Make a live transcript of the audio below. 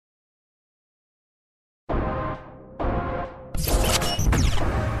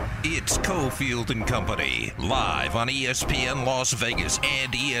It's Cofield and Company, live on ESPN Las Vegas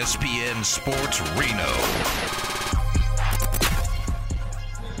and ESPN Sports Reno.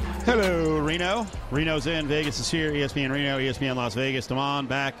 Hello, Reno. Reno's in. Vegas is here. ESPN Reno, ESPN Las Vegas. Damon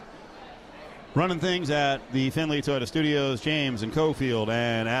back running things at the Findlay Toyota Studios. James and Cofield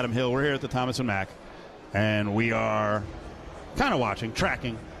and Adam Hill. We're here at the Thomas and Mack, and we are kind of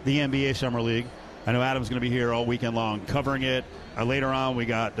tracking the NBA Summer League. I know Adam's going to be here all weekend long covering it. Later on, we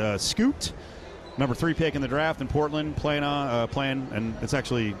got Scoot, number 3 pick in the draft in Portland, playing, and it's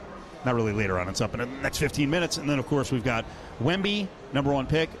actually not really later on. It's up in the next 15 minutes. And then, of course, we've got Wemby, number 1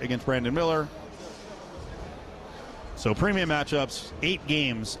 pick against Brandon Miller. So premium matchups, 8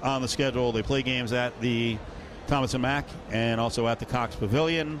 games on the schedule. They play games at the Thomas and Mack and also at the Cox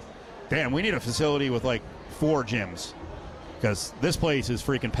Pavilion. Damn, we need a facility with like 4 gyms because this place is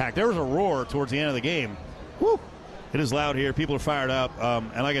freaking packed. There was a roar towards the end of the game. Woo! It is loud here. People are fired up.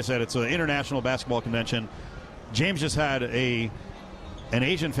 And like I said, it's an international basketball convention. James just had an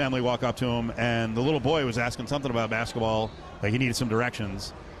Asian family walk up to him, and the little boy was asking something about basketball. Like he needed some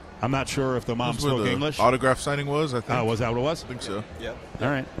directions. I'm not sure if the mom spoke English. Autograph signing was, I think. Oh, was that what it was? I think so. Yep. All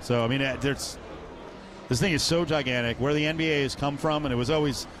right. So, I mean, this thing is so gigantic. Where the NBA has come from, and it was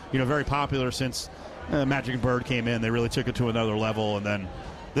always, very popular since Magic and Bird came in. They really took it to another level, and then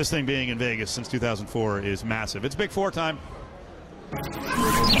this thing being in Vegas since 2004 is massive. It's Big 4 time.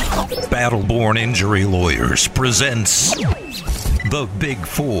 Battleborn Injury Lawyers presents the Big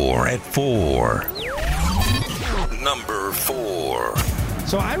 4 at 4. Number 4.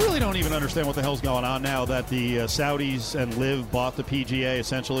 So I really don't even understand what the hell's going on now that the Saudis and LIV bought the PGA.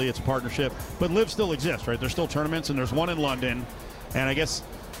 Essentially, it's a partnership. But LIV still exists, right? There's still tournaments, and there's one in London. And I guess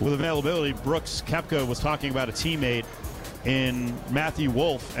with availability, Brooks Koepka was talking about a teammate in Matthew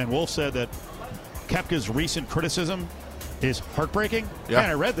Wolff, and Wolff said that Koepka's recent criticism is heartbreaking. Yeah.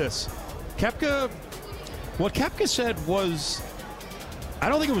 Man, I read this. What Koepka said was, I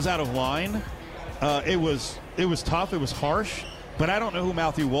don't think it was out of line. It was tough. It was harsh. But I don't know who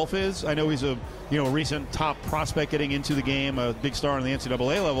Matthew Wolff is. I know he's a recent top prospect getting into the game, a big star on the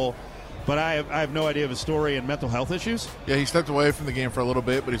NCAA level. But I have no idea of his story and mental health issues. Yeah, he stepped away from the game for a little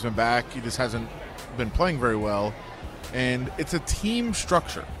bit, but he's been back. He just hasn't been playing very well. And it's a team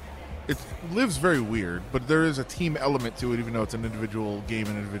structure. It lives very weird, but there is a team element to it, even though it's an individual game,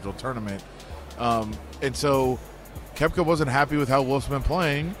 an individual tournament. And so Koepka wasn't happy with how Wolff's been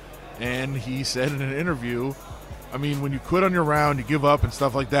playing, and he said in an interview, I mean, when you quit on your round, you give up and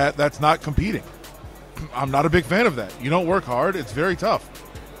stuff like that, that's not competing. I'm not a big fan of that. You don't work hard. It's very tough.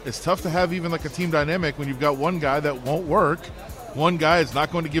 It's tough to have even like a team dynamic when you've got one guy that won't work, one guy is not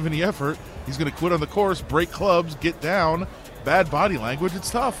going to give any effort. He's going to quit on the course, break clubs, get down, bad body language.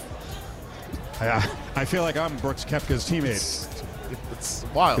 It's tough. I feel like I'm Brooks Koepka's teammate. It's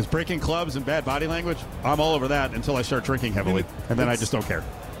wild. Because breaking clubs and bad body language, I'm all over that until I start drinking heavily. And then I just don't care.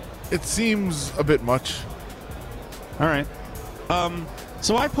 It seems a bit much. All right.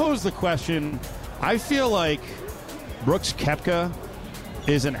 So I pose the question, I feel like Brooks Koepka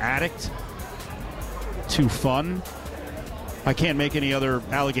is an addict to fun. I can't make any other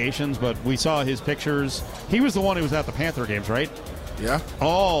allegations, but we saw his pictures. He was the one who was at the Panther games, right? Yeah.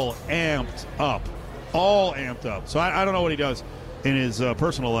 All amped up. So I don't know what he does in his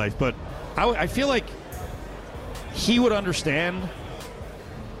personal life, but I feel like he would understand,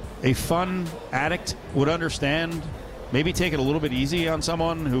 a fun addict would understand, maybe take it a little bit easy on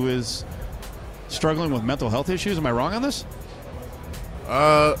someone who is struggling with mental health issues. Am I wrong on this?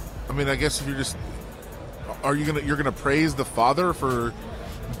 I mean, I guess if you're just, you're gonna praise the father for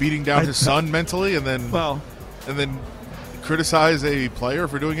beating down his son mentally, and then criticize a player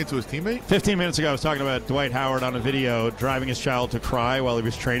for doing it to his teammate? 15 minutes ago, I was talking about Dwight Howard on a video driving his child to cry while he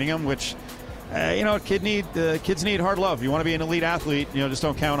was training him, which, kids need hard love. You want to be an elite athlete, just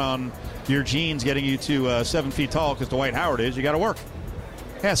don't count on your genes getting you to 7 feet tall because Dwight Howard is. You got to work.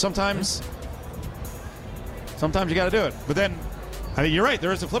 Yeah, sometimes you got to do it. But then, I mean, you're right.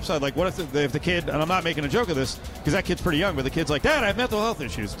 There is a flip side. Like, what if the kid, and I'm not making a joke of this because that kid's pretty young, but the kid's like, Dad, I have mental health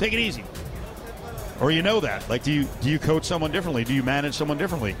issues. Take it easy. Or that. Like, do you coach someone differently? Do you manage someone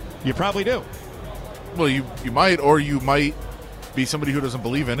differently? You probably do. Well, you might, or you might be somebody who doesn't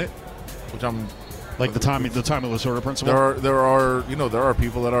believe in it, which I'm like the Tommy Lasorda principle. There are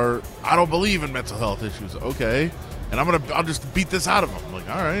people that are, I don't believe in mental health issues. Okay, and I'll just beat this out of them. I'm like,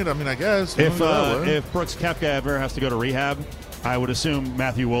 all right. I mean, I guess if Brooks Koepka ever has to go to rehab, I would assume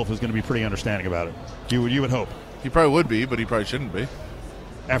Matthew Wolff is going to be pretty understanding about it. You would hope. He probably would be, but he probably shouldn't be.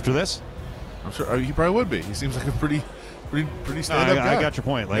 After this? I'm sure he probably would be. He seems like a pretty stand-up guy. I got your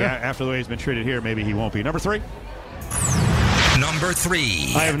point. Like, after the way he's been treated here, maybe he won't be. Number 3? Number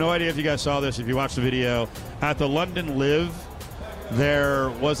 3. I have no idea if you guys saw this. If you watched the video at the London Live, there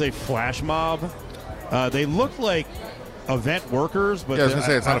was a flash mob. They looked like event workers, but Yeah, I was gonna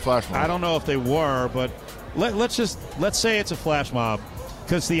say it's not a flash mob. I don't know if they were, but let's say it's a flash mob.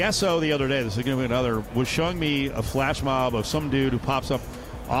 Because the SO the other day, the significant other, was showing me a flash mob of some dude who pops up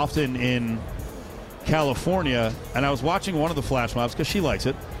often in California, and I was watching one of the flash mobs because she likes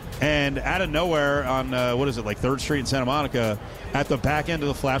it. And out of nowhere on, like 3rd Street in Santa Monica, at the back end of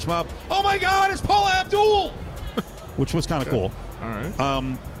the flash mob, oh my God, it's Paula Abdul! Which was kind of cool. All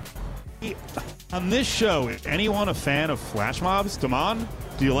right. On this show, is anyone a fan of flash mobs? Damon?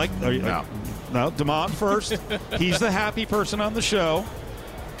 Do you like? No, Damon first. He's the happy person on the show.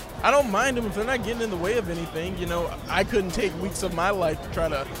 I don't mind them if they're not getting in the way of anything. You know, I couldn't take weeks of my life to try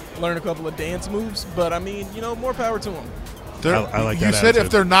to learn a couple of dance moves, but I mean, more power to them. I like that You said attitude.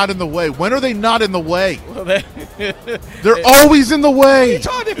 if they're not in the way. When are they not in the way? Well, They're always in the way.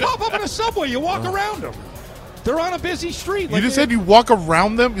 They pop up in a subway. You walk around them. They're on a busy street. You just said you walk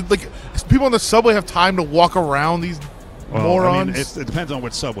around them? Like, people on the subway have time to walk around these morons? I mean, it depends on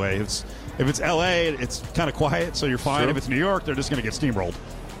which subway. If it's L.A., it's kind of quiet, so you're fine. Sure. If it's New York, they're just going to get steamrolled.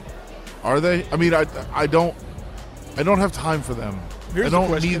 Are they? I mean, I don't have time for them. Here's I don't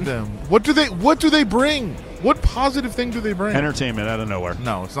the question. need them. What do they bring? What positive thing do they bring? Entertainment out of nowhere.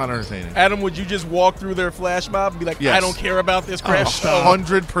 No, it's not entertaining. Adam, would you just walk through their flash mob and be like, Yes. I don't care about this crap? stop.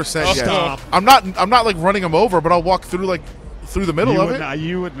 100%. Yes. Stop. I'm not like running them over, but I'll walk through the middle You of would it. not.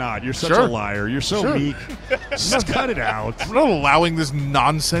 You would not. You're such Sure. a liar. You're so Sure. weak. Just cut it out. I'm not allowing this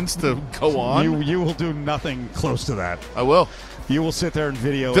nonsense to go on. You will do nothing close to that. I will. You will sit there and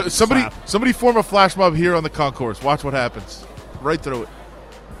video. and slap. Somebody form a flash mob here on the concourse. Watch what happens. Right through it.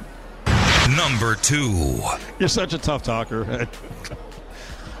 Number 2. You're such a tough talker.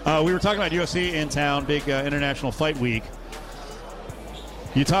 We were talking about UFC in town, big international fight week.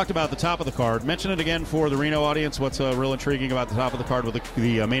 You talked about the top of the card. Mention it again for the Reno audience. What's real intriguing about the top of the card with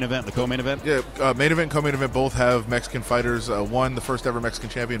the main event, the co-main event? Yeah, main event and co-main event both have Mexican fighters. One, the first ever Mexican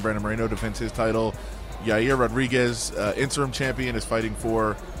champion, Brandon Moreno, defends his title. Yair Rodriguez, interim champion, is fighting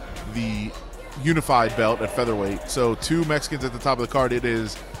for the unified belt at featherweight. So 2 Mexicans at the top of the card.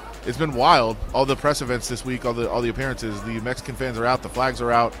 It's been wild. All the press events this week, all the appearances. The Mexican fans are out. The flags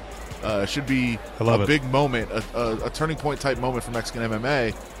are out. Should be a big moment, a turning point type moment for Mexican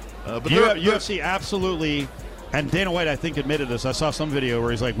MMA. But UFC absolutely, and Dana White I think admitted this. I saw some video where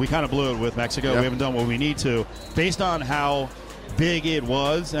he's like, we kind of blew it with Mexico. Yeah. We haven't done what we need to. Based on how big it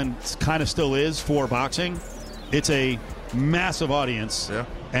was and kind of still is for boxing, it's a massive audience. Yeah.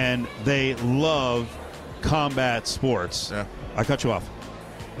 And they love combat sports. Yeah. I cut you off.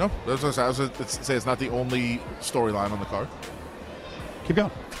 No, I was going to say it's not the only storyline on the card. Keep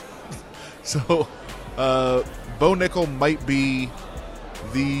going. So, Bo Nickel might be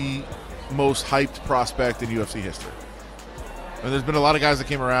the most hyped prospect in UFC history. And there's been a lot of guys that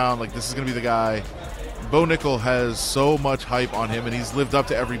came around, like, this is going to be the guy. Bo Nickel has so much hype on him, and he's lived up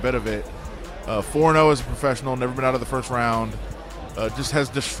to every bit of it. 4-0 as a professional, never been out of the first round. Just has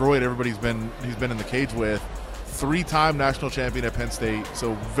destroyed everybody he's been in the cage with. 3-time national champion at Penn State,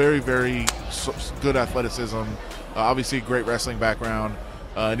 so very, very good athleticism. Obviously, a great wrestling background,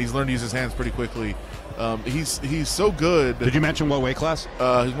 and he's learned to use his hands pretty quickly. He's so good. Did you mention what weight class? He's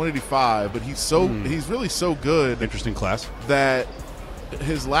 185, but he's really so good Interesting class. that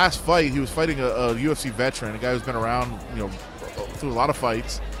his last fight, he was fighting a UFC veteran, a guy who's been around, through a lot of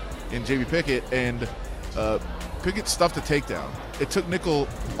fights, in JB Pickett, and Pickett stuffed a takedown. It took Nickel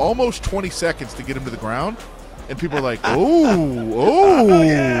almost 20 seconds to get him to the ground, and people are like, Yeah.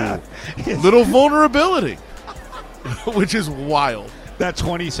 little vulnerability, which is wild. That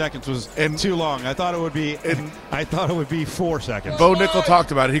 20 seconds was too long. I thought it would be. I thought it would be 4 seconds. Bo Nickel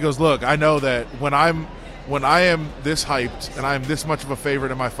talked about it. He goes, "Look, I know that when I am this hyped and I'm this much of a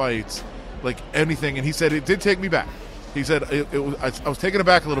favorite in my fights, like anything." And he said it did take me back. He said I was taken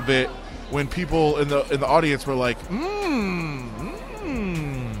aback a little bit when people in the audience were like,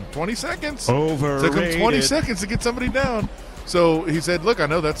 20 seconds. Overrated. Took him 20 seconds to get somebody down. So he said, "Look, I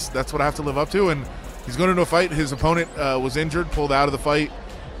know that's what I have to live up to." And he's going into a fight. His opponent was injured, pulled out of the fight.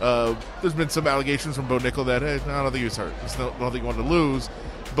 There's been some allegations from Bo Nickel that, hey, I don't think he was hurt. I don't think he wanted to lose.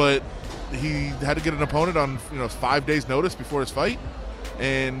 But he had to get an opponent on 5 days' notice before his fight.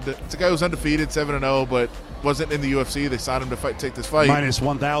 And it's a guy who's undefeated, 7-0, but wasn't in the UFC. They signed him to take this fight. Minus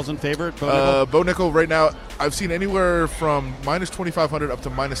 1,000 favorite. Bo Nickel? Bo Nickel right now, I've seen anywhere from minus 2,500 up to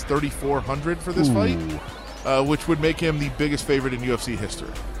minus 3,400 for this fight, which would make him the biggest favorite in UFC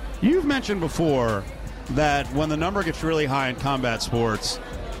history. You've mentioned before that when the number gets really high in combat sports,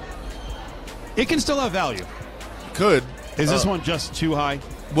 it can still have value. Could. Is this one just too high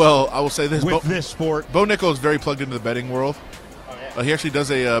Well, I will say this. with this sport? Bo Nickel is very plugged into the betting world. He actually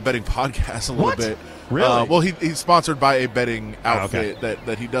does a betting podcast a little What? bit. Really? Well, he's sponsored by a betting outfit okay.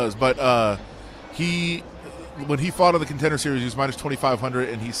 that he does. But when he fought on the Contender Series, he was minus 2,500,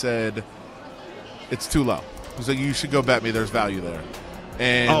 and he said it's too low. He's like, you should go bet me. There's value there.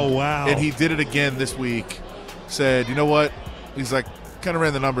 And, Oh, wow. And he did it again this week. Said, you know what? He's like, kind of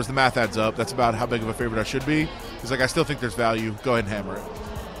ran the numbers. The math adds up. That's about how big of a favorite I should be. He's like, I still think there's value. Go ahead and hammer it.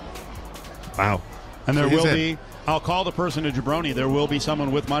 Wow. And there So he's will in. be, I'll call the person to Jabroni, there will be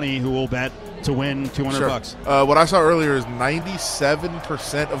someone with money who will bet to win $200. What I saw earlier is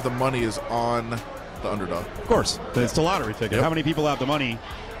 97% of the money is on the underdog. Of course. It's the lottery ticket. Yep. How many people have the money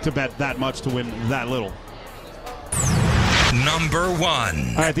to bet that much to win that little? Number 1.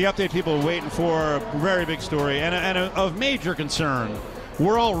 All right, the update people are waiting for, a very big story and of major concern.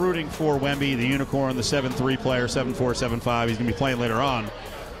 We're all rooting for Wemby, the unicorn, the 7'3 player, 7'4", 7'5". He's going to be playing later on.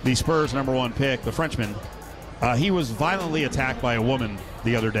 The Spurs' number 1 pick, the Frenchman. He was violently attacked by a woman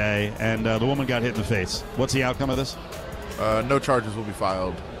the other day, and the woman got hit in the face. What's the outcome of this? No charges will be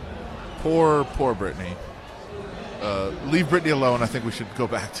filed. Poor Brittany. Leave Brittany alone. I think we should go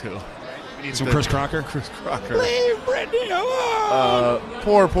back to. We need some Chris Crocker. Chris Crocker. Leave Brittany alone.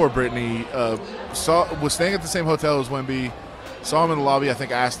 Poor Brittany. Was staying at the same hotel as Wemby. Saw him in the lobby. I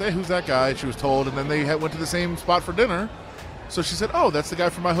think asked, "Hey, who's that guy?" She was told, and then they went to the same spot for dinner. So she said, "Oh, that's the guy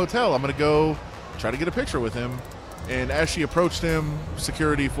from my hotel. I'm going to go try to get a picture with him." And as she approached him,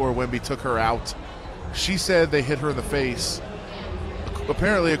 security for Wemby took her out. She said they hit her in the face.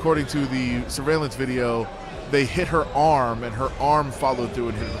 Apparently, according to the surveillance video, they hit her arm, and her arm followed through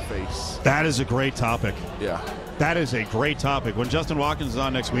and hit her in the face. That is a great topic. Yeah. That is a great topic. When Justin Watkins is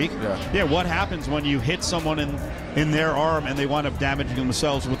on next week, what happens when you hit someone in their arm and they wind up damaging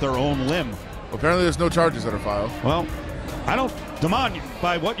themselves with their own limb? Apparently, there's no charges that are filed. Well, I don't. Damon,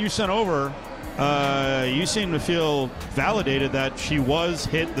 by what you sent over, you seem to feel validated that she was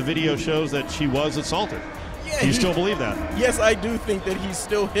hit. The video shows that she was assaulted. Yeah, Do you still believe that? Yes, I do think that he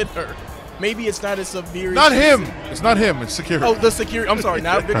still hit her. Maybe it's not as severe. Not as him. It's not him. It's security. Oh, the security. I'm sorry,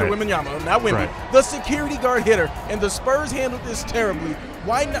 not Victor Right. Wembanyama, not Wemby. Right. The security guard hit her, and the Spurs handled this terribly.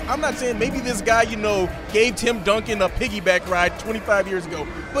 Why? I'm not saying maybe this guy, gave Tim Duncan a piggyback ride 25 years ago,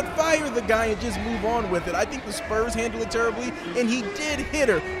 but fire the guy and just move on with it. I think the Spurs handled it terribly, and he did hit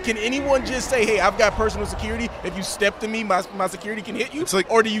her. Can anyone just say, "Hey, I've got personal security. If you step to me, my security can hit you"? It's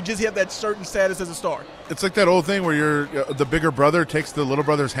like- or do you just have that certain status as a star? It's like that old thing where the bigger brother takes the little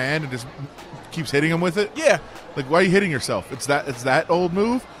brother's hand and just keeps hitting him with it. Yeah. Like, why are you hitting yourself? It's that old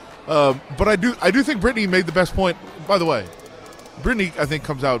move. But I do think Brittany made the best point. By the way, Brittany, I think,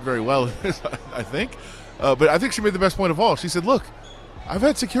 comes out very well. I think, but I think she made the best point of all. She said, "Look, I've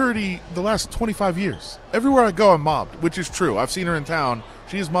had security the last 25 years. Everywhere I go, I'm mobbed," which is true. I've seen her in town.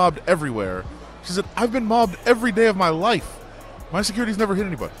 She is mobbed everywhere. She said, "I've been mobbed every day of my life. My security's never hit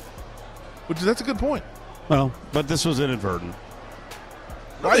anybody." That's a good point. Well, but this was inadvertent.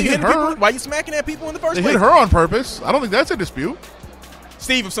 Why They you hit hitting people? her. Why you smacking at people in the first They place? hit her on purpose. I don't think that's a dispute.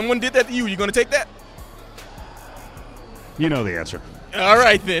 Steve, if someone did that to you, you going to take that? You know the answer. All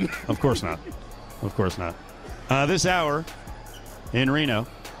right, then. Of course not. Of course not. This hour in Reno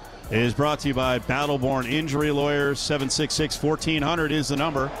is brought to you by Battleborn Injury Lawyers. 766-1400 is the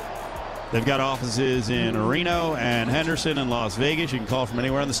number. They've got offices in Reno and Henderson and Las Vegas. You can call from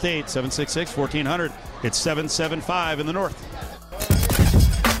anywhere in the state. 766-1400. It's 775 in the north.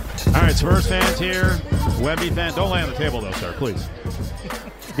 All right, Spurs fans here. Wemby fans. Don't lay on the table, though, sir, please.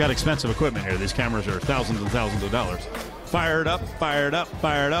 We've got expensive equipment here. These cameras are thousands and thousands of dollars. Fired up, fired up,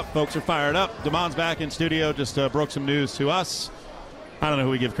 fired up. Folks are fired up. Damon's back in studio. Just broke some news to us. I don't know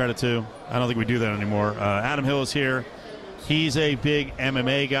who we give credit to. I don't think we do that anymore. Adam Hill is here. He's a big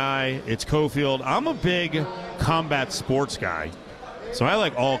MMA guy. It's Cofield. I'm a big combat sports guy. So I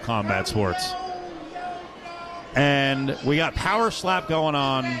like all combat sports. And we got Power Slap going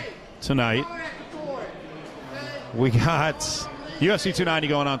on tonight. We got UFC 290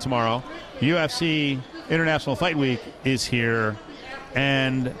 going on tomorrow. UFC International Fight Week is here.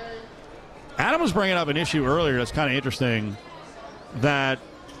 And Adam was bringing up an issue earlier that's kind of interesting, that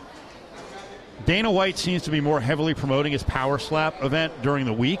Dana White seems to be more heavily promoting his Power Slap event during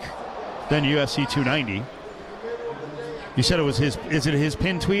the week than UFC 290. You said it was his. Is it his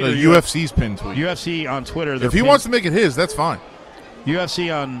pin tweet? The or UFC's pin tweet. UFC on Twitter. If he wants to make it his, that's fine.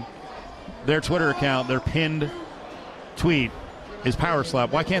 UFC on their Twitter account, their pinned tweet is Power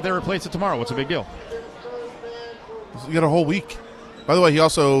Slap. Why can't they replace it tomorrow? What's the big deal? You got a whole week. By the way, he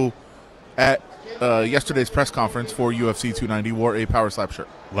also, at yesterday's press conference for UFC 290, wore a Power Slap shirt.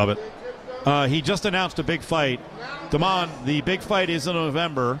 Love it. He just announced a big fight. Damon, the big fight is in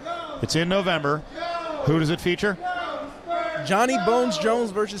November. It's in November. Who does it feature? Johnny Bones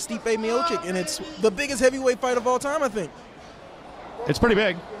Jones versus Stipe Miocic, and it's the biggest heavyweight fight of all time, I think. It's pretty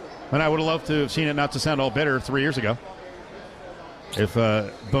big. And I would have loved to have seen it, not to sound all bitter, 3 years ago. If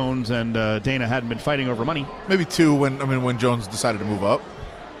Bones and Dana hadn't been fighting over money. Maybe 2 when Jones decided to move up.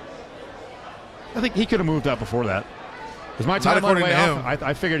 I think he could have moved up before that. Is my Not timeline according way to off? him.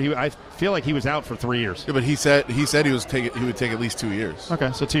 I figured I feel like he was out for 3 years. Yeah, but he said he would take at least 2 years.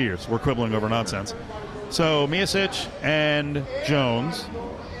 Okay, so 2 years. We're quibbling over nonsense. So Miocic and Jones.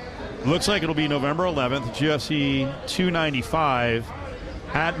 Looks like it'll be November 11th, UFC 295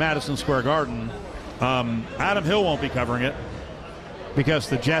 at Madison Square Garden. Adam Hill won't be covering it because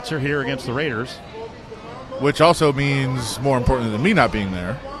the Jets are here against the Raiders. Which also means, more importantly than me not being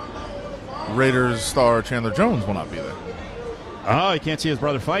there, Raiders star Chandler Jones will not be there. Oh, he can't see his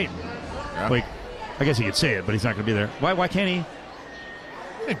brother fight. Yeah. Like, I guess he could see it, but he's not going to be there. Why can't he?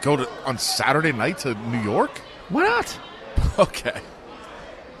 You can't go on Saturday night to New York? Why not? Okay.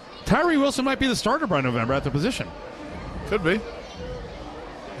 Tyree Wilson might be the starter by November at the position. Could be.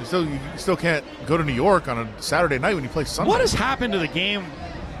 You still can't go to New York on a Saturday night when you play Sunday. What has happened to the game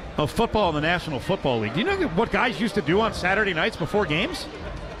of football in the National Football League? Do you know what guys used to do on Saturday nights before games?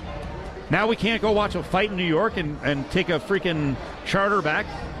 Now we can't go watch a fight in New York and take a freaking charter back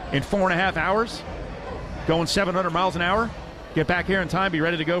in 4.5 hours, going 700 miles an hour, get back here in time, be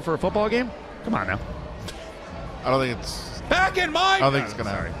ready to go for a football game? Come on now. I don't think it's... Back in my... I don't think it's going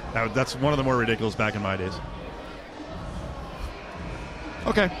to happen. That's one of the more ridiculous back in my days.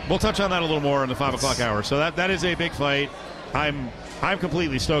 Okay, we'll touch on that a little more in the 5 o'clock hour. So that is a big fight. I'm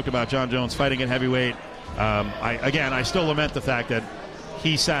completely stoked about John Jones fighting at heavyweight. I still lament the fact that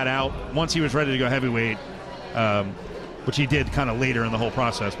he sat out once he was ready to go heavyweight, which he did kind of later in the whole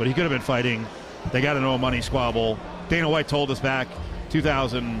process. But he could have been fighting. They got into a money squabble. Dana White told us back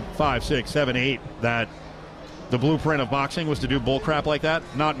 2005, 6, 7, 8 that the blueprint of boxing was to do bull crap like that,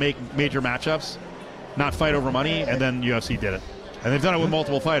 not make major matchups, not fight over money, and then UFC did it. And they've done it with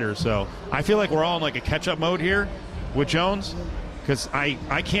multiple fighters. So I feel like we're all in like a catch-up mode here with Jones because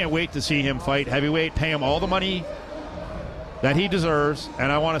I can't wait to see him fight heavyweight, pay him all the money that he deserves,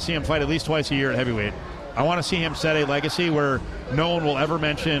 and I want to see him fight at least twice a year at heavyweight. I want to see him set a legacy where no one will ever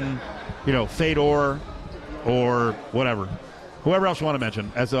mention, Fedor or whatever. Whoever else you want to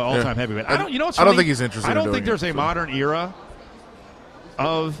mention as an all-time heavyweight. I don't think he's interested I don't in think doing there's it, a modern era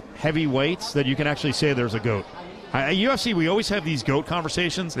of heavyweights that you can actually say there's a GOAT. At UFC, we always have these GOAT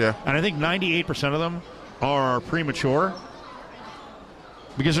conversations, yeah. And I think 98% of them are premature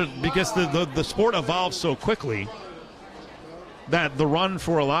because the sport evolves so quickly that the run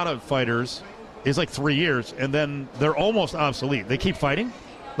for a lot of fighters is like 3 years, and then they're almost obsolete. They keep fighting.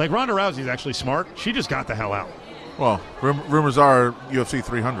 Like Ronda Rousey's actually smart. She just got the hell out. Well, rumors are UFC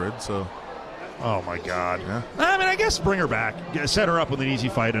 300, so... Oh, my God. Yeah. I mean, I guess bring her back. Set her up with an easy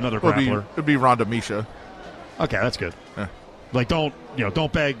fight, another grappler. It'd be Ronda Misha. Okay, that's good. Yeah. Like, don't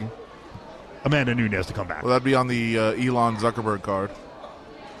beg Amanda Nunes to come back. Well, that'd be on the Elon Zuckerberg card.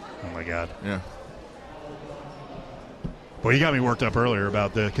 Oh, my God. Yeah. Well, you got me worked up earlier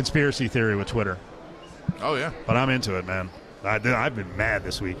about the conspiracy theory with Twitter. Oh, yeah. But I'm into it, man. I've been mad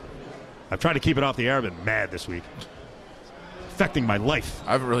this week. I've tried to keep it off the air. I've been mad this week. Affecting my life.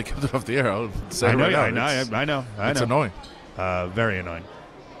 I haven't really kept it off the air. I'll say I know. it right I know. It's annoying. Very annoying.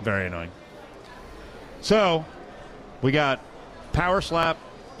 Very annoying. So, we got Power Slap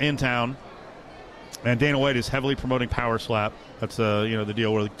in town, and Dana White is heavily promoting Power Slap. That's the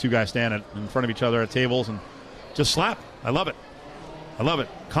deal where the two guys stand in front of each other at tables and just slap. I love it.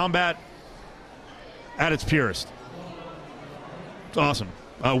 Combat at its purest. It's awesome.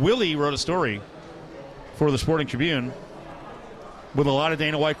 Willie wrote a story for the Sporting Tribune with a lot of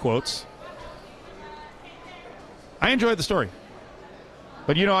Dana White quotes. I enjoyed the story.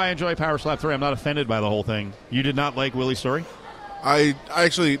 But I enjoy Power Slap 3. I'm not offended by the whole thing. You did not like Willie's story? I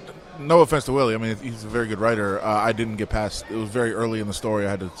actually, no offense to Willie. I mean, he's a very good writer. I didn't get past, it was very early in the story. I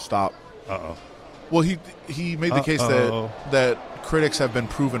had to stop. Uh-oh. Well, he made the case that critics have been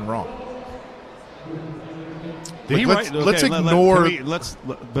proven wrong. Did he write? Let's ignore.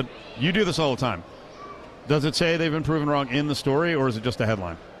 But you do this all the time. Does it say they've been proven wrong in the story, or is it just a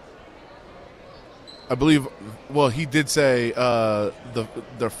headline? I believe. Well, he did say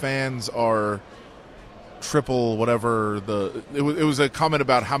the fans are triple whatever It was a comment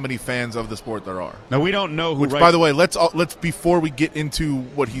about how many fans of the sport there are. Now we don't know who. Which, by the way, let's before we get into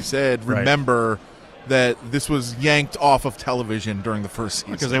what he said, remember that this was yanked off of television during the first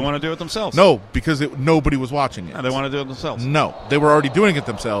season because they want to do it themselves. No, because nobody was watching it. No, they want to do it themselves. No, they were already doing it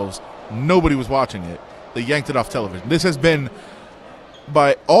themselves. Nobody was watching it. They yanked it off television. This has been,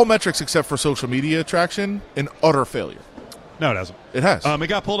 by all metrics except for social media traction, an utter failure. No, it hasn't. It has. It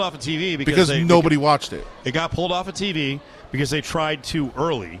got pulled off of TV because nobody watched it. It got pulled off of TV because they tried too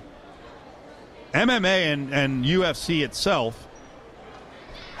early. MMA and UFC itself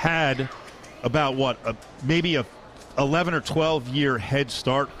had about maybe a 11 or 12 year head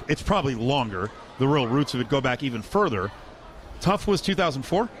start. It's probably longer. The real roots of it go back even further. Tough was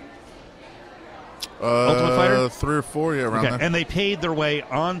 2004. Ultimate Fighter? 3 or 4, yeah, around there. And they paid their way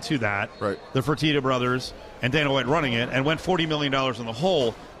onto that. Right. The Fertitta brothers and Dana White running it, and went $40 million in the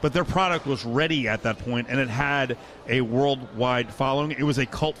hole. But their product was ready at that point, and it had a worldwide following. It was a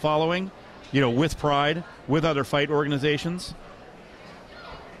cult following, with Pride, with other fight organizations.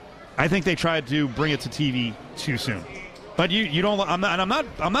 I think they tried to bring it to TV too soon. But you don't.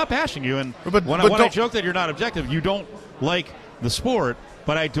 I'm not bashing you. And when I joke that you're not objective, you don't like the sport.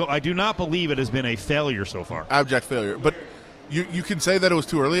 But I do not believe it has been a failure so far. Abject failure. But you can say that it was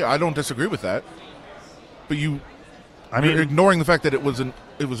too early. I don't disagree with that. But you're ignoring the fact that it was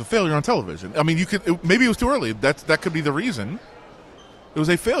a failure on television. I mean, maybe it was too early. That could be the reason. It was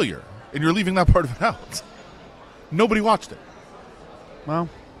a failure, and you're leaving that part of it out. Nobody watched it. Well,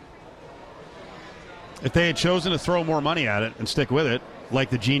 if they had chosen to throw more money at it and stick with it, like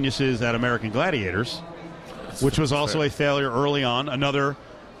the geniuses at American Gladiators, which was also a failure early on, another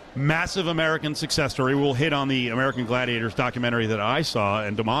massive American success story. We'll hit on the American Gladiators documentary that I saw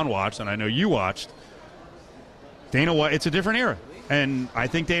and Damon watched, and I know you watched. Dana White, it's a different era. And I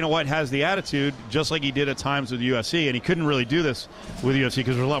think Dana White has the attitude, just like he did at times with UFC, and he couldn't really do this with UFC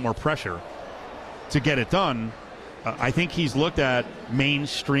because there's a lot more pressure to get it done. I think he's looked at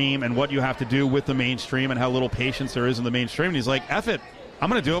mainstream and what you have to do with the mainstream and how little patience there is in the mainstream. And he's like, F it, I'm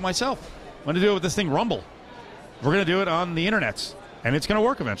going to do it myself. I'm going to do it with this thing Rumble. We're going to do it on the internets, and it's going to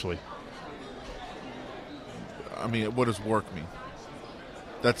work eventually. I mean, what does work mean?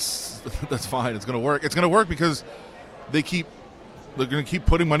 That's fine. It's going to work. It's going to work because they're going to keep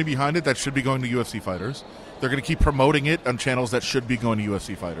putting money behind it that should be going to UFC fighters. They're going to keep promoting it on channels that should be going to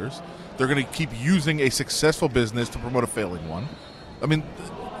UFC fighters. They're going to keep using a successful business to promote a failing one. I mean,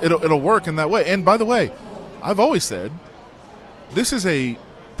 it'll work in that way. And by the way, I've always said this is a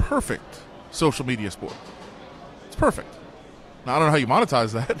perfect social media sport. It's perfect. Now, I don't know how you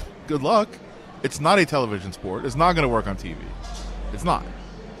monetize that. Good luck. It's not a television sport. It's not going to work on TV. It's not.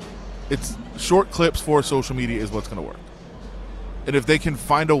 It's short clips for social media is what's going to work. And if they can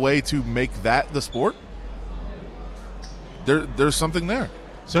find a way to make that the sport, there's something there.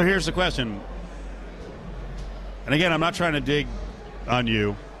 So here's the question. And again, I'm not trying to dig on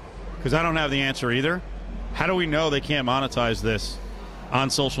you because I don't have the answer either. How do we know they can't monetize this on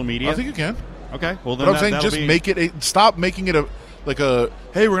social media? I think you can. Okay. Well, then but I'm saying just make it stop making it hey, we're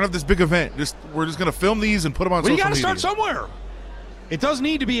gonna have this big event. We're just gonna film these and put them on social media. You got to start somewhere. It does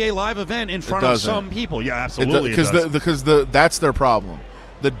need to be a live event in front of some people. Yeah, absolutely. Because that's their problem.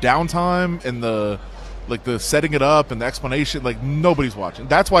 The downtime and the setting it up and the explanation, nobody's watching.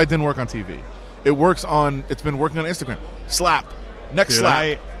 That's why it didn't work on TV. It's been working on Instagram. Slap, next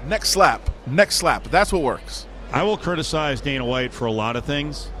slap, next slap, next slap. That's what works. I will criticize Dana White for a lot of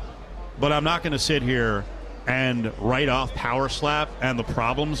things, but I'm not going to sit here and write off Power Slap and the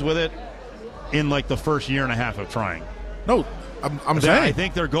problems with it in the first year and a half of trying. No, I'm saying I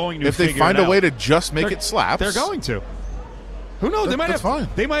think they're going to. If they find a way to just make it slaps, they're going to. Who knows? That's fine.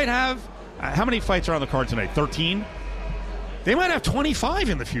 They might have. How many fights are on the card tonight? 13. They might have 25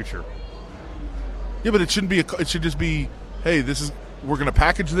 in the future. Yeah, but it shouldn't be. It should just be. Hey, we're going to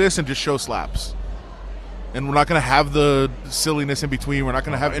package this and just show slaps, and we're not going to have the silliness in between. We're not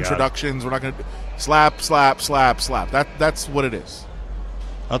going to have introductions. We're not going to slap, slap, slap, slap. That's what it is.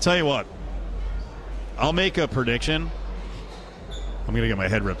 I'll tell you what. I'll make a prediction. I'm going to get my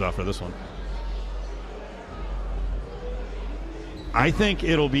head ripped off for this one. I think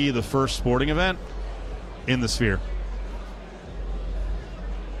it'll be the first sporting event in the Sphere.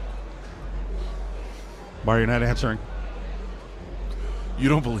 Why are you not answering? You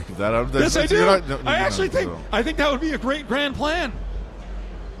don't believe that? Yes, I do. I think that would be a great grand plan.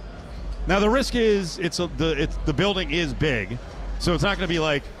 Now the risk is the building is big, so it's not going to be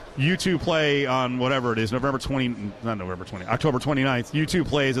like U2 play on whatever it is, October 29th. U2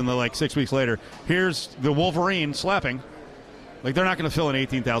 plays and 6 weeks later, here's the Wolverine slapping. They're not going to fill an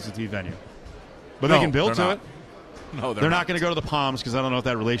 18,000 seat venue. But they can build to it. No, they're not going to go to the Palms because I don't know if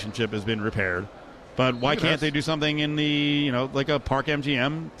that relationship has been repaired. But why can't they do something in the, a Park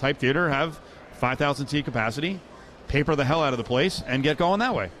MGM type theater, have 5,000 seat capacity, paper the hell out of the place, and get going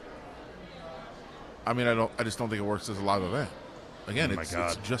that way? I mean, I just don't think it works as a live event. Again, Oh my it's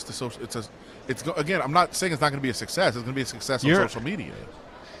God. just a social. Again, I'm not saying it's not going to be a success. It's going to be a success on social media.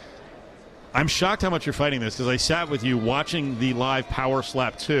 I'm shocked how much you're fighting this because I sat with you watching the live Power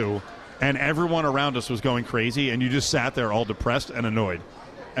Slap 2, and everyone around us was going crazy, and you just sat there all depressed and annoyed.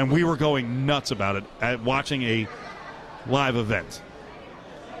 And we were going nuts about it at watching a live event.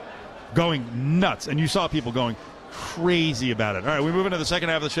 Going nuts. And you saw people going crazy about it. All right, we move into the second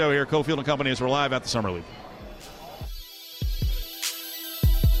half of the show here. Cofield and Company, as we're live at the Summer League.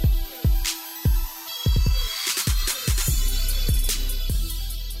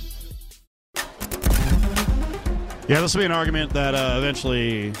 Yeah, this will be an argument that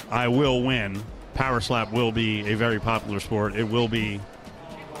eventually I will win. Power Slap will be a very popular sport. It will be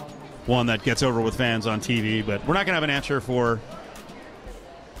one that gets over with fans on TV, but we're not going to have an answer for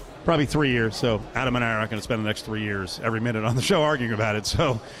probably 3 years. So Adam and I are not going to spend the next 3 years every minute on the show arguing about it.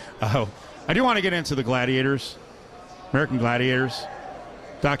 So I do want to get into the Gladiators, American Gladiators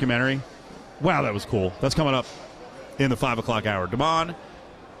documentary. Wow, that was cool. That's coming up in the 5 o'clock hour. Damon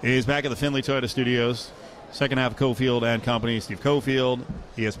is back at the Findlay Toyota Studios. Second half of Cofield and Company. Steve Cofield,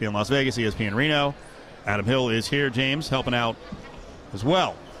 ESPN Las Vegas, ESPN Reno. Adam Hill is here. James helping out as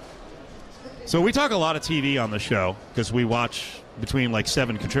well. So we talk a lot of TV on the show because we watch between like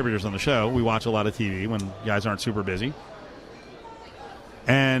 7 contributors on the show. We watch a lot of TV when guys aren't super busy.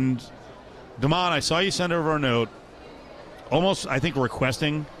 And Damon, I saw you send over a note almost, I think,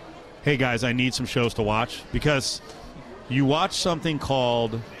 requesting, hey, guys, I need some shows to watch because you watch something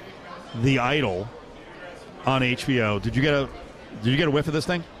called The Idol on HBO. Did you get a whiff of this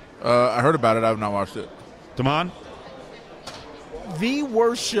thing? I heard about it. I have not watched it. Damon? The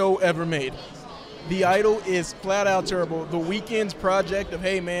worst show ever made. The Idol is flat out terrible. The Weeknd's project of,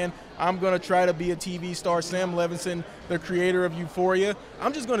 hey, man, I'm going to try to be a TV star. Sam Levinson, the creator of Euphoria.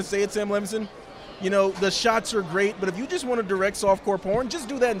 I'm just going to say it, Sam Levinson. You know, the shots are great, but if you just want to direct softcore porn, just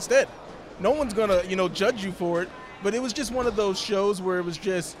do that instead. No one's going to, judge you for it. But it was just one of those shows where it was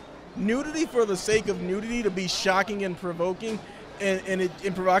just nudity for the sake of nudity to be shocking and provoking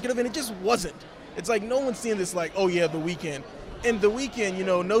and provocative, and it just wasn't. It's like no one's seeing this like, oh, yeah, The Weeknd. And The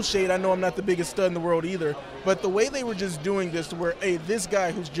Weeknd, no shade, I know I'm not the biggest stud in the world either, but the way they were just doing this to where, hey, this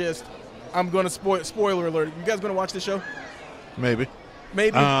guy who's just, I'm going to spoiler alert. You guys going to watch the show? Maybe.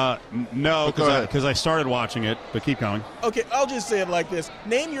 No, because I started watching it, but keep going. Okay, I'll just say it like this.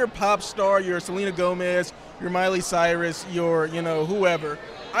 Name your pop star, your Selena Gomez, your Miley Cyrus, your, whoever.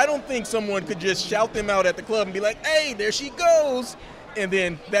 I don't think someone could just shout them out at the club and be like, hey, there she goes. And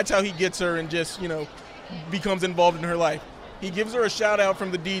then that's how he gets her and just, becomes involved in her life. He gives her a shout out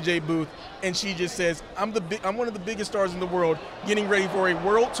from the DJ booth, and she just says, I'm one of the biggest stars in the world, getting ready for a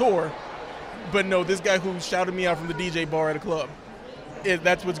world tour. But no, this guy who shouted me out from the DJ bar at a club,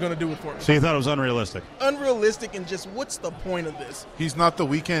 that's what's going to do it for me. So you thought it was unrealistic? Unrealistic, and just what's the point of this? He's not The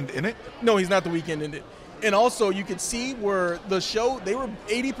Weeknd in it? No, he's not The Weeknd in it. And also, you could see where the show, they were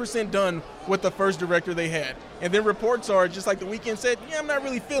 80% done with the first director they had. And then reports are, just like The Weeknd said, yeah, I'm not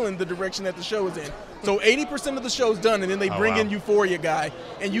really feeling the direction that the show is in. So 80% of the show's done, and then they bring in Euphoria guy.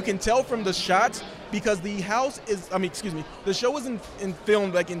 And you can tell from the shots, because the show is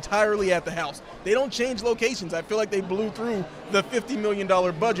filmed like entirely at the house. They don't change locations. I feel like they blew through the $50 million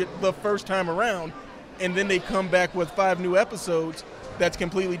budget the first time around. And then they come back with 5 new episodes. That's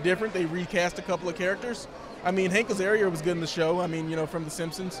completely different. They recast a couple of characters. I mean, Hank Azaria was good in the show. I mean, from The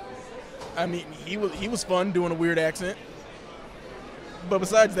Simpsons. I mean, he was fun doing a weird accent. But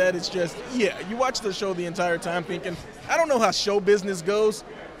besides that, it's just, yeah, you watch the show the entire time thinking, I don't know how show business goes,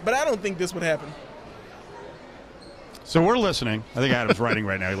 but I don't think this would happen. So we're listening. I think Adam's writing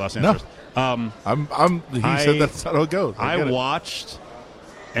right now. He lost interest. He said that's how it goes. I watched,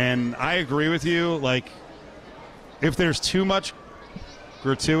 and I agree with you. Like, if there's too much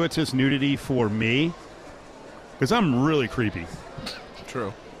gratuitous nudity for me, because I'm really creepy.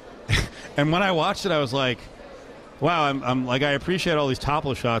 True. And when I watched it, I was like, wow, I'm like, I appreciate all these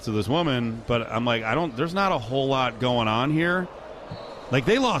topless shots of this woman, but I'm like, there's not a whole lot going on here. Like,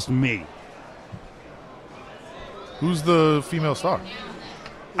 they lost me. Who's the female star?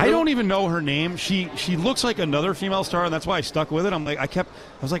 I don't even know her name. She looks like another female star, and that's why I stuck with it. I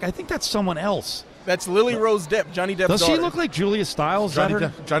was like, I think that's someone else. That's Lily Rose Depp, Johnny Depp's daughter. Does she look like Julia Stiles? Johnny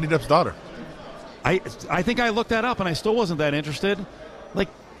Depp's daughter. I think I looked that up, and I still wasn't that interested. Like,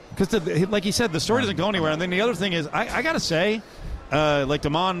 because like he said, the story doesn't go anywhere. And then the other thing is, I got to say, like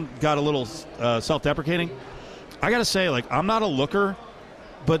Damon got a little self-deprecating. I got to say, like, I'm not a looker,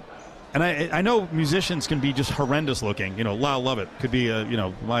 but, and I know musicians can be just horrendous looking. Lyle Lovett could be,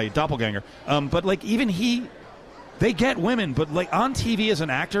 my doppelganger. But, like, even they get women. But, like, on TV as an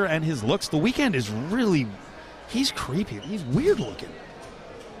actor and his looks, The Weeknd is really He's creepy. He's weird looking.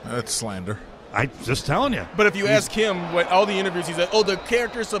 That's slander. I just telling you. But if you ask him, what all the interviews, he's like, "Oh, the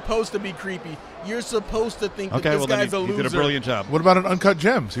character's supposed to be creepy. You're supposed to think that this guy's a loser." He did a brilliant job. What about an Uncut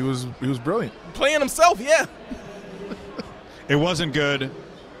Gems? He was brilliant. Playing himself, yeah. It wasn't good.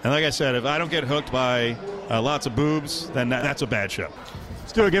 And like I said, if I don't get hooked by lots of boobs, then that's a bad show.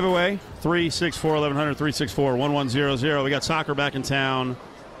 Let's do a giveaway. 364-1100, 364-1100. We got soccer back in town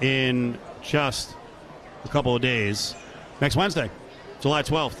in just a couple of days. Next Wednesday, July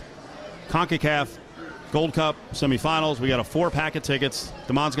 12th. CONCACAF Gold Cup semifinals. We got a 4-pack of tickets.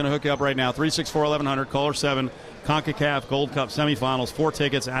 Damon's going to hook you up right now. 364-1100, caller 7. CONCACAF Gold Cup semifinals. 4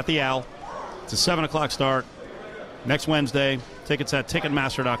 tickets at the Owl. It's a 7 o'clock start. Next Wednesday, tickets at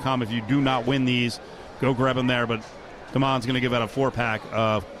Ticketmaster.com. If you do not win these, go grab them there. But Damon's going to give out a 4-pack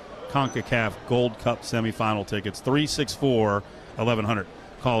of CONCACAF Gold Cup semifinal tickets. 364-1100.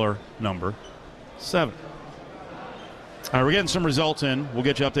 Caller number 7. All right, we're getting some results in. We'll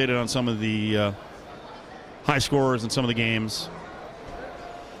get you updated on some of the high scores and some of the games.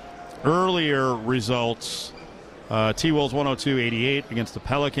 Earlier results, T-Wolves 102-88 against the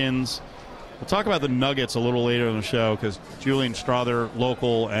Pelicans. We'll talk about the Nuggets a little later in the show because Julian Strother,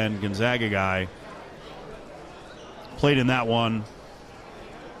 local and Gonzaga guy, played in that one.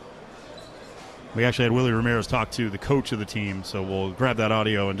 We actually had Willie Ramirez talk to the coach of the team, so we'll grab that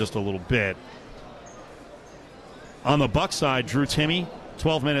audio in just a little bit. On the Bucs side, Drew Timme,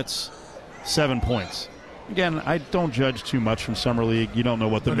 12 minutes, 7 points. Again, I don't judge too much from Summer League. You don't know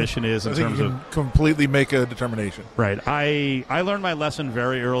what the mission is in terms of completely make a determination. Right. I learned my lesson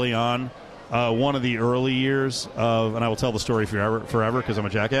very early on. One of the early years of, and I will tell the story forever because I'm a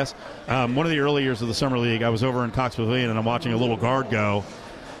jackass. One of the early years of the Summer League, I was over in Cox Pavilion and I'm watching a little guard go.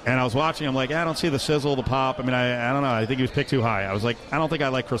 And I was watching, I'm like, I don't see the sizzle, the pop. I mean, I don't know. I think he was picked too high. I was like, I don't think I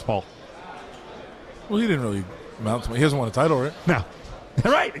like Chris Paul. Well, he didn't really amount to me. He hasn't won a title, right? No.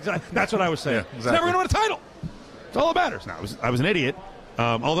 Right. Exactly. That's what I was saying. Yeah, exactly. He's never going to win a title. It's all that matters. No, I was an idiot.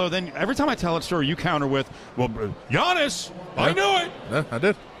 Although then every time I tell that story, you counter with, well, Giannis, yeah. I knew it. Yeah, I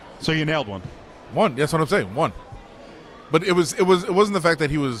did. So you nailed one. One. That's what I'm saying. One. But it wasn't the fact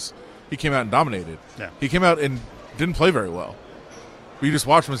that he came out and dominated. Yeah. He came out and didn't play very well. But you just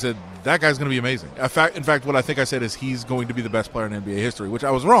watched him and said, that guy's going to be amazing. In fact, what I think I said is he's going to be the best player in NBA history, which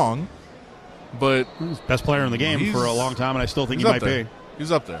I was wrong. But he's best player in the game for a long time, and I still think he might be.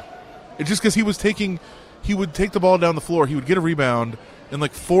 He's up there. It's just because he would take the ball down the floor, he would get a rebound, in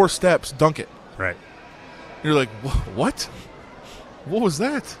like 4 steps, dunk it. Right. You're like, what? What was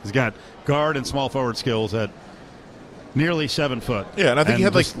that? He's got guard and small forward skills at nearly 7 foot. Yeah, and I think he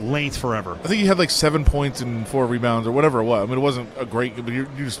had like length forever. I think he had like 7 points and 4 rebounds or whatever it was. I mean, it wasn't a great, but you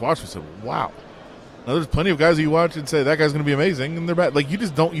just watched it and said, wow. Now there's plenty of guys that you watch and say that guy's going to be amazing, and they're bad. Like you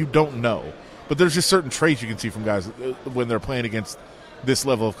don't know. But there's just certain traits you can see from guys when they're playing against this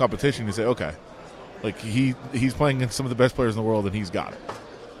level of competition. You say, okay, like he's playing against some of the best players in the world, and he's got it.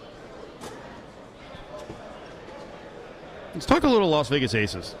 Let's talk a little Las Vegas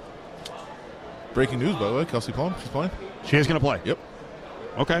Aces. Breaking news, by the way, Kelsey Plum, she's playing. She is going to play? Yep.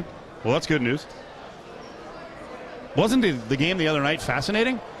 Okay. Well, that's good news. Wasn't the game the other night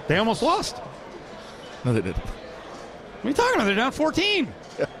fascinating? They almost lost. No, they didn't. What are you talking about? They're down 14.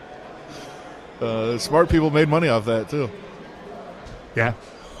 Yeah. Smart people made money off that, too. Yeah.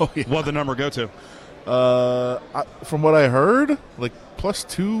 Oh, yeah. What'd the number go to? From what I heard, like plus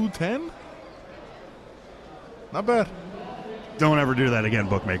 210. Not bad. Don't ever do that again,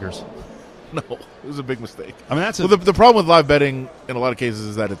 bookmakers. No, it was a big mistake. I mean, that's the problem with live betting in a lot of cases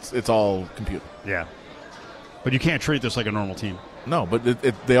is that it's all computer. Yeah. But you can't treat this like a normal team. No, but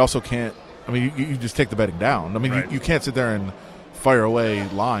they also can't. I mean, you just take the betting down. I mean, right. you can't sit there and fire away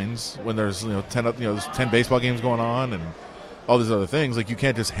lines when there's 10 baseball games going on and all these other things. Like you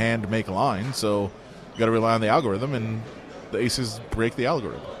can't just hand make lines. So you got to rely on the algorithm, and the Aces break the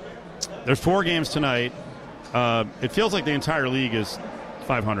algorithm. There's 4 games tonight. It feels like the entire league is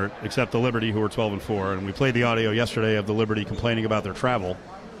 500, except the Liberty, who are 12-4. And we played the audio yesterday of the Liberty complaining about their travel,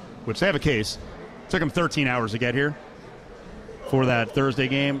 which they have a case. It took them 13 hours to get here for that Thursday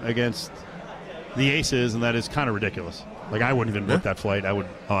game against the Aces, and that is kind of ridiculous. Like, I wouldn't even book that flight. I would.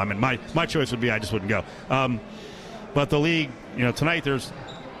 Oh, I mean, my choice would be I just wouldn't go. But the league, tonight there's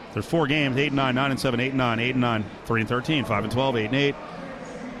 4 games: 8-9, 9-7, 8-9, 8-9, 3-13, 5-12, 8-8.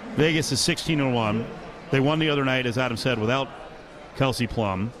 Vegas is 16-1. They won the other night, as Adam said, without Kelsey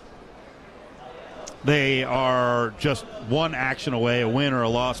Plum. They are just 1 action away, a win or a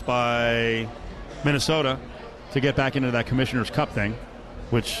loss by Minnesota, to get back into that Commissioner's Cup thing,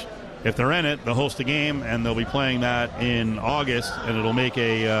 which, if they're in it, they'll host a game, and they'll be playing that in August, and it'll make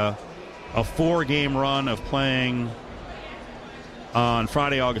a a 4-game run of playing on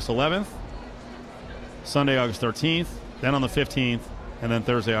Friday, August 11th, Sunday, August 13th, then on the 15th, and then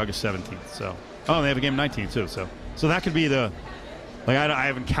Thursday, August 17th. So, they have a game 19th too. So that could be the, like, I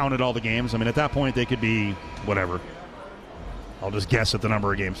haven't counted all the games. I mean, at that point, they could be whatever. I'll just guess at the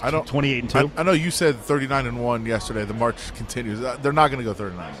number of games. 28-2. I know you said 39-1 yesterday. The march continues. They're not going to go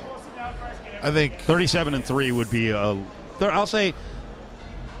 39. I think 37-3 would be I'll say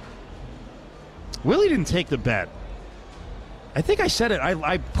Willie didn't take the bet. I think I said it.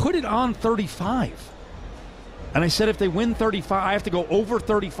 I put it on 35. And I said if they win 35, I have to go over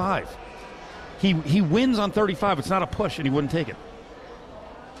 35. He wins on 35. It's not a push, and he wouldn't take it.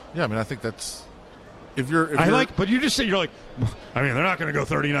 Yeah, I mean, I think that's but you just said you're like, I mean, they're not going to go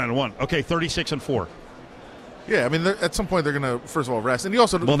 39-1. Okay, 36-4. Yeah, I mean, at some point they're going to first of all rest, and you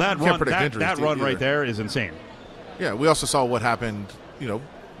also can't predict injuries. That run right there is insane. Yeah, we also saw what happened.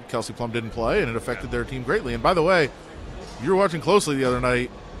 Kelsey Plum didn't play, and it affected their team greatly. And by the way, you were watching closely the other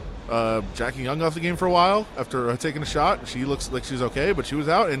night. Jackie Young left the game for a while after taking a shot. She looks like she's okay, but she was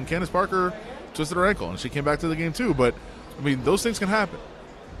out, and Candace Parker twisted her ankle, and she came back to the game too. But, I mean, those things can happen.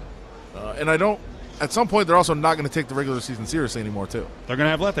 At some point, they're also not going to take the regular season seriously anymore, too. They're going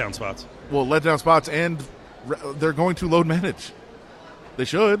to have letdown spots. Well, letdown spots, and they're going to load manage. They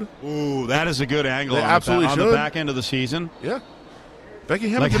should. Ooh, that is a good angle on the back end of the season. Yeah. Becky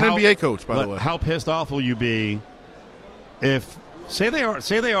Hammon's an NBA coach, by the way. How pissed off will you be if, say they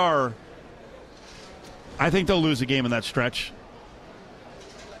are, I think they'll lose a game in that stretch.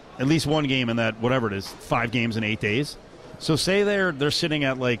 At least one game in that, whatever it is, 5 games in 8 days. So say they're sitting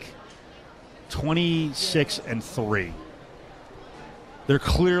at like 26-3. They're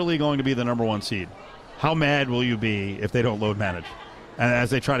clearly going to be the number 1 seed. How mad will you be if they don't load manage, and as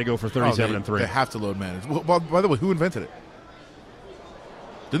they try to go for 37-3? They have to load manage. Well, by the way, who invented it?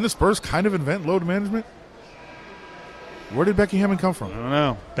 Didn't the Spurs kind of invent load management? Where did Becky Hammon come from? I don't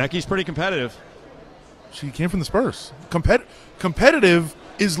know. Becky's pretty competitive. She came from the Spurs. Competitive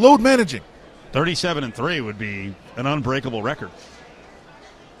is load managing. 37-3 would be an unbreakable record.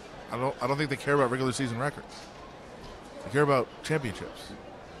 I don't think they care about regular season records. They care about championships.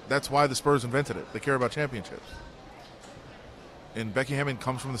 That's why the Spurs invented it. They care about championships. And Becky Hammon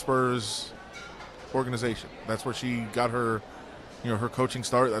comes from the Spurs organization. That's where she got her, her coaching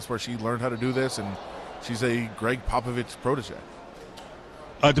start. That's where she learned how to do this, and she's a Greg Popovich protege.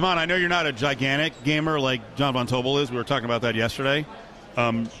 Damon, I know you're not a gigantic gamer like John Von Tobel is. We were talking about that yesterday.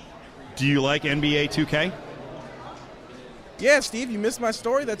 Do you like NBA 2K? Yeah, Steve, you missed my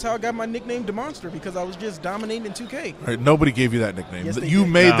story. That's how I got my nickname DeMonster, because I was just dominating in 2K. Right, nobody gave you that nickname. Yes, you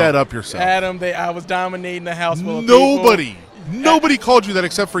made that up yourself. Adam, I was dominating the house full of people. Nobody called you that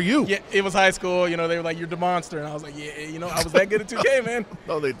except for you. Yeah, it was high school. They were like, "You're DeMonster," and I was like, "Yeah, I was that good at 2K, man."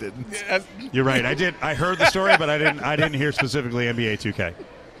 No, they didn't. You're right. I heard the story, but I didn't hear specifically NBA 2K.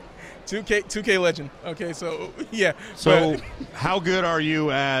 2K legend. Okay, so yeah. So how good are you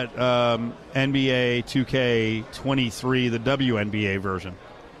at NBA 2K23, the WNBA version?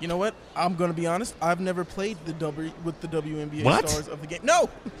 You know what? I'm going to be honest. I've never played with the WNBA stars of the game. No,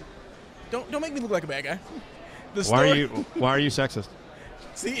 don't make me look like a bad guy. Why are you sexist?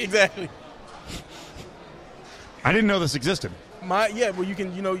 See, exactly. I didn't know this existed. Well, you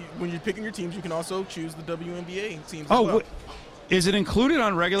can. When you're picking your teams, you can also choose the WNBA teams. As well. Is it included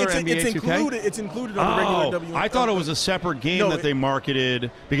on regular NBA 2K? It's included on the regular WNBA. I thought it was a separate game that they marketed,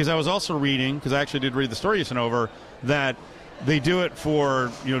 because I was also reading, because I actually did read the story you sent over, that they do it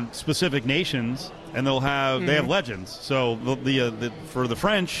for specific nations, and they'll have they have legends. So for the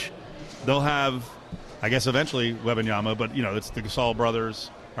French, they'll have, I guess eventually Wembanyama, but it's the Gasol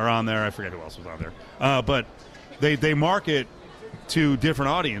brothers are on there. I forget who else was on there. But they market to different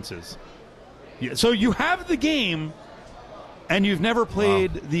audiences. So you have the game. And you've never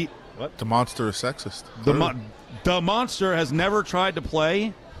played the... What? The Monster is sexist. The Monster has never tried to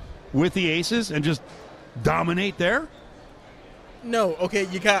play with the Aces and just dominate there? No. Okay,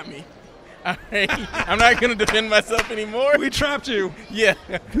 you got me. All right. I'm not going to defend myself anymore. We trapped you. Yeah.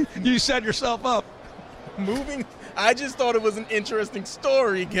 You set yourself up. Moving. I just thought it was an interesting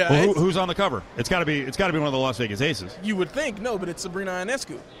story, guys. Well, who's on the cover? It's got to be one of the Las Vegas Aces. You would think. No, but it's Sabrina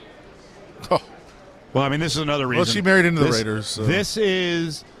Ionescu. Oh. Well, I mean, this is another reason. Well, she married into the Raiders. So. This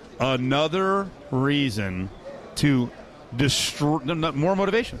is another reason to destroy. More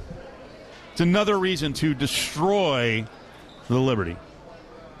motivation. It's another reason to destroy the Liberty.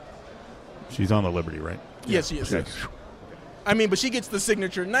 She's on the Liberty, right? Yes, she is. Okay. I mean, but she gets the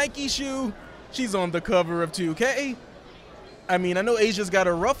signature Nike shoe. She's on the cover of 2K. I mean, I know Asia's got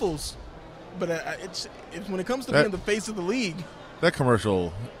her ruffles, but when it comes to being the face of the league. That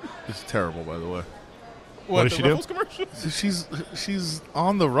commercial is terrible, by the way. What did the she do? Ruffles commercial? She's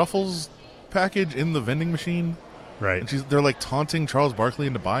on the Ruffles package in the vending machine, Right. and they're like taunting Charles Barkley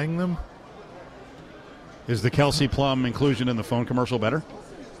into buying them. Is the Kelsey Plum inclusion in the phone commercial better?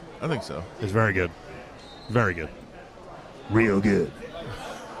 I think so. It's very good. Very good. Real good.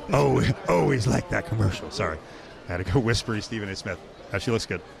 Oh, always like that commercial. Sorry. I had to go whispery Stephen A. Smith. She looks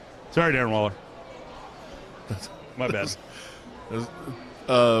good. Sorry, Darren Waller. My bad.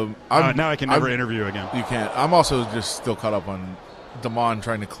 Now I can never interview again. You can't. I'm also just still caught up on Damon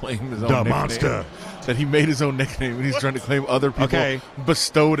trying to claim his own nickname. Monster. That he made his own nickname, and he's trying to claim other people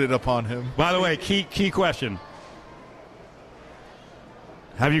bestowed it upon him. By the way, key question.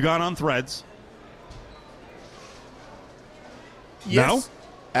 Have you gone on Threads? Yes. No?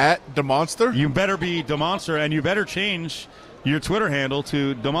 At DeMonster? You better be DeMonster, and you better change your Twitter handle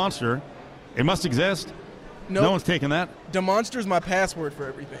to DeMonster. It must exist. Nope. No one's taking that. DeMonster's my password for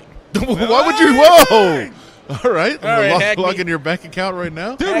everything. Why would you? Whoa! All right. Hack Log me. in your bank account right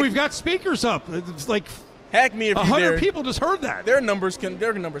now. Dude, we've got speakers up. It's like Hack me if you 100 dare. people just heard that. Their numbers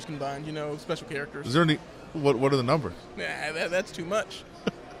combined, special characters. Is there any? What are the numbers? Nah, that's too much.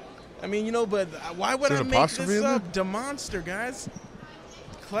 I mean, but why would Is there I an make apostrophe this in there? up? DeMonster, guys.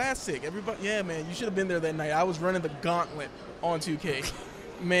 Classic. Everybody, yeah, man. You should have been there that night. I was running the gauntlet on 2K.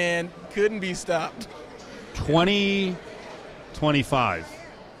 Man, couldn't be stopped. 2025.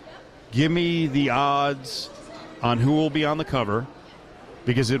 Give me the odds on who will be on the cover,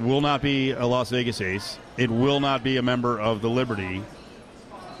 because it will not be a Las Vegas Ace. It will not be a member of the Liberty.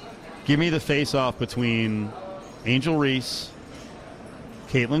 Give me the face-off between Angel Reese,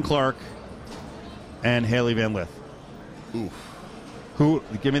 Caitlin Clark, and Haley Van Lith. Oof. Who?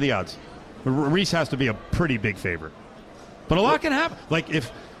 Give me the odds. Reese has to be a pretty big favorite, but a lot can happen. Like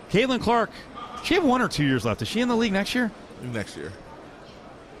if Caitlin Clark, she have 1 or 2 years left. Is she in the league next year? Next year.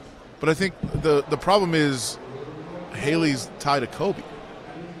 But I think the problem is Haley's tied to Kobe.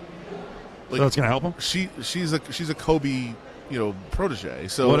 So that's going to help him. She's a Kobe, protege.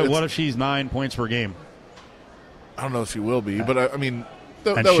 So What if she's 9 points per game I don't know if she will be, but I mean,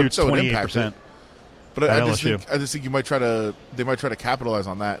 and that shoots would impact 28%? it. But at I just LSU. think they might try to capitalize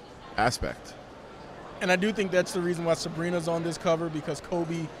on that aspect. And I do think that's the reason why Sabrina's on this cover, because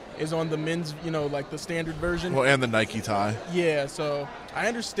Kobe is on the men's, like the standard version. Well, and the Nike tie. Yeah, so I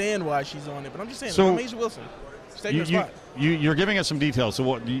understand why she's on it, but I'm just saying, So, I'm Asia Wilson. Stay your spot. You're giving us some details. So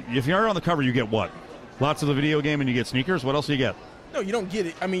what? If you're on the cover, you get what? Lots of the video game, and you get sneakers. What else do you get? No, you don't get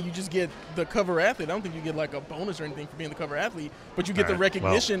it. I mean, you just get the cover athlete. I don't think you get like a bonus or anything for being the cover athlete, but you get the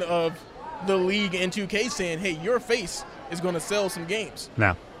recognition of the league and 2K saying, hey, your face is going to sell some games.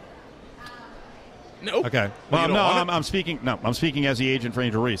 No. No. Okay. You Well, don't no, want it? I'm speaking. No, I'm speaking as the agent for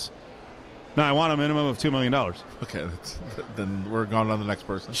Angel Reese. No, I want a minimum of $2 million. Okay, then we're going on to the next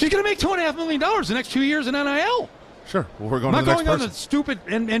person. She's going to make $2.5 million the next 2 years in NIL. Sure. Well, we're going I'm to not the next going on person. the stupid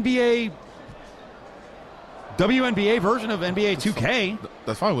NBA, WNBA version of NBA 2K.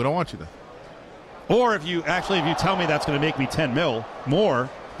 That's fine. We don't want you then. Or if you tell me that's going to make me $10 million more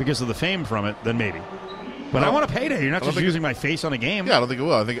because of the fame from it, then maybe. But I want a payday. You're not just using my face on a game. Yeah, I don't think it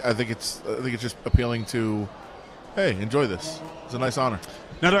will. I think it's just appealing to, hey, enjoy this. It's a nice honor.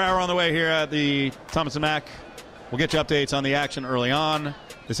 Another hour on the way here at the Thomas and Mack. We'll get you updates on the action early on.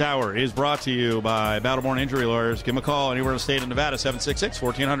 This hour is brought to you by Battleborn Injury Lawyers. Give them a call anywhere in the state of Nevada,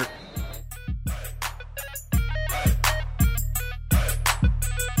 766-1400.